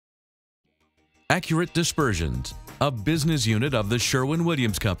Accurate Dispersions, a business unit of the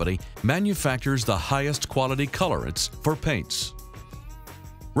Sherwin-Williams Company, manufactures the highest quality colorants for paints.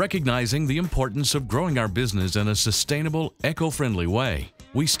 Recognizing the importance of growing our business in a sustainable, eco-friendly way,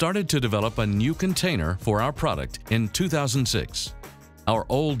 we started to develop a new container for our product in 2006. Our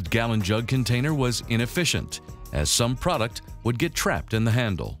old gallon jug container was inefficient, as some product would get trapped in the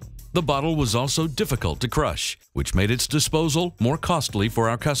handle. The bottle was also difficult to crush, which made its disposal more costly for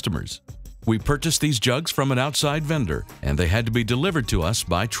our customers. We purchased these jugs from an outside vendor, and they had to be delivered to us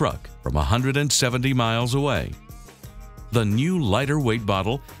by truck from 170 miles away. The new lighter weight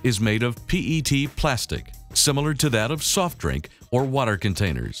bottle is made of PET plastic, similar to that of soft drink or water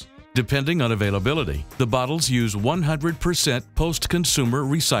containers. Depending on availability, the bottles use 100% post-consumer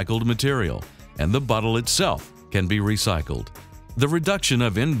recycled material, and the bottle itself can be recycled. The reduction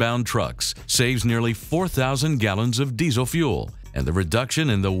of inbound trucks saves nearly 4,000 gallons of diesel fuel, and the reduction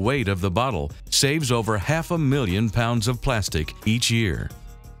in the weight of the bottle saves over 500,000 pounds of plastic each year.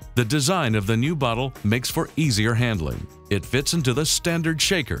 The design of the new bottle makes for easier handling. It fits into the standard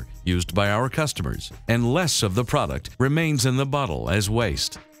shaker used by our customers, and less of the product remains in the bottle as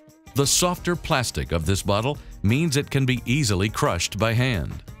waste. The softer plastic of this bottle means it can be easily crushed by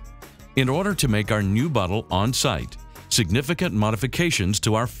hand. In order to make our new bottle on-site, significant modifications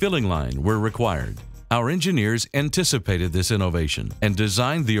to our filling line were required. Our engineers anticipated this innovation and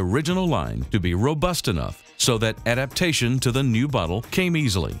designed the original line to be robust enough so that adaptation to the new bottle came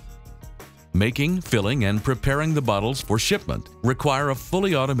easily. Making, filling, and preparing the bottles for shipment require a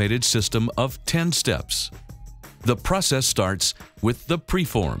fully automated system of 10 steps. The process starts with the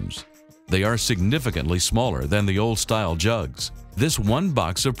preforms. They are significantly smaller than the old-style jugs. This one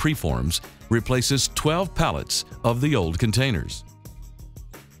box of preforms replaces 12 pallets of the old containers.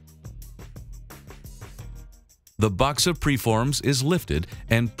 The box of preforms is lifted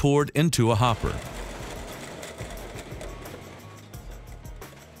and poured into a hopper.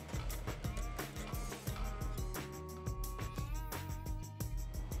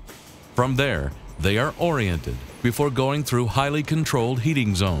 From there, they are oriented before going through highly controlled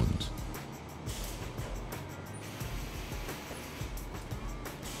heating zones.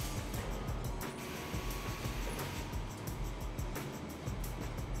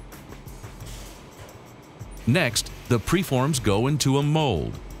 Next, the preforms go into a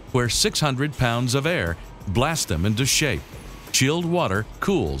mold, where 600 pounds of air blast them into shape. Chilled water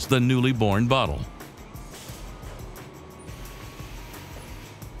cools the newly born bottle.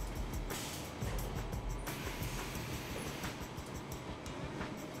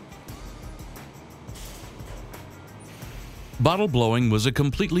 Bottle blowing was a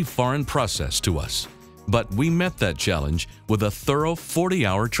completely foreign process to us, but we met that challenge with a thorough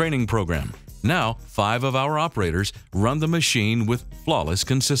 40-hour training program. Now, 5 of our operators run the machine with flawless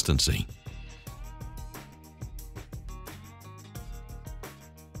consistency.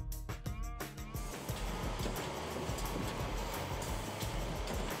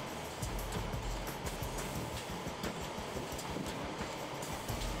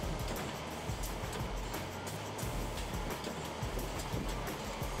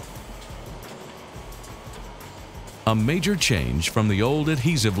 A major change from the old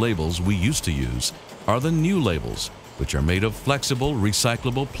adhesive labels we used to use are the new labels, which are made of flexible,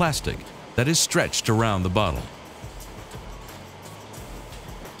 recyclable plastic that is stretched around the bottle.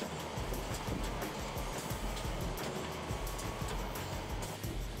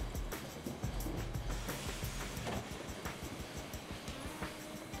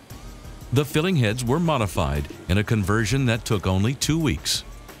 The filling heads were modified in a conversion that took only 2 weeks.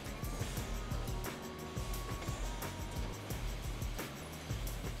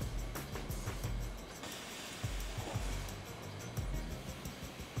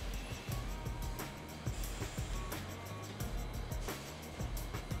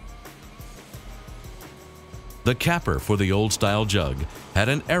 The capper for the old-style jug had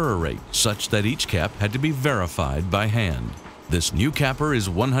an error rate such that each cap had to be verified by hand. This new capper is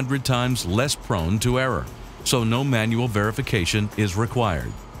 100 times less prone to error, so no manual verification is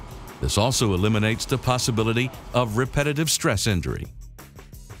required. This also eliminates the possibility of repetitive stress injury.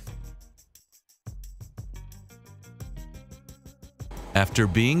 After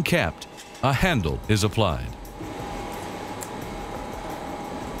being capped, a handle is applied.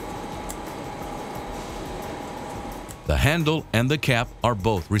 The handle and the cap are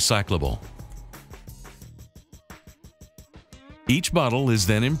both recyclable. Each bottle is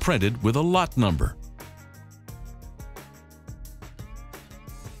then imprinted with a lot number.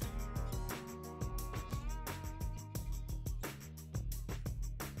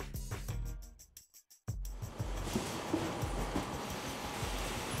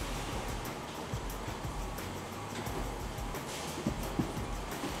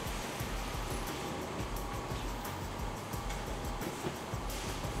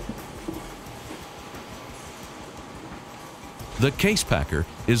 The case packer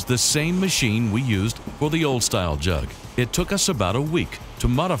is the same machine we used for the old style jug. It took us about a week to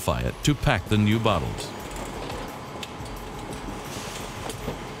modify it to pack the new bottles.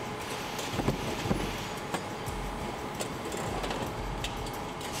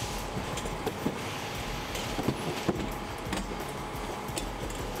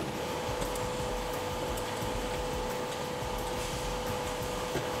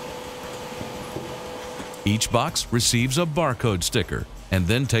 Each box receives a barcode sticker and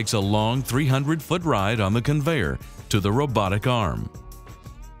then takes a long 300-foot ride on the conveyor to the robotic arm.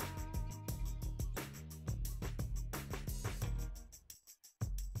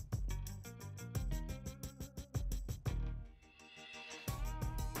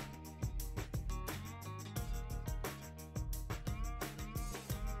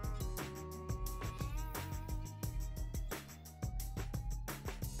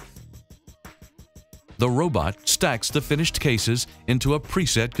 The robot stacks the finished cases into a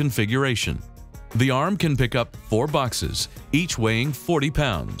preset configuration. The arm can pick up 4 boxes, each weighing 40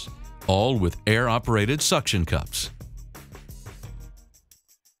 pounds, all with air-operated suction cups.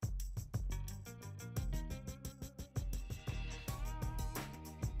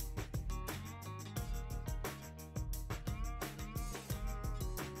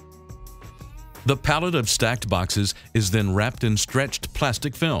 The pallet of stacked boxes is then wrapped in stretched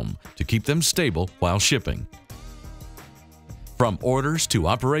plastic film to keep them stable while shipping. From orders to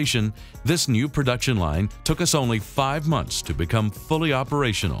operation, this new production line took us only 5 months to become fully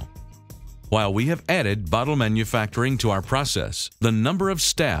operational. While we have added bottle manufacturing to our process, the number of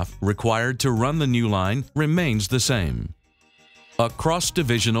staff required to run the new line remains the same. A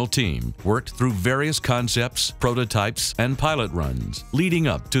cross-divisional team worked through various concepts, prototypes, and pilot runs leading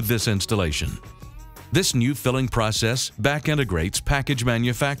up to this installation. This new filling process back-integrates package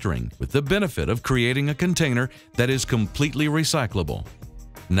manufacturing with the benefit of creating a container that is completely recyclable.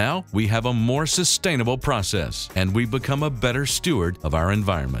 Now we have a more sustainable process and we become a better steward of our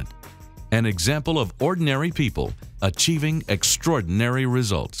environment. An example of ordinary people achieving extraordinary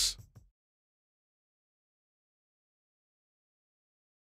results.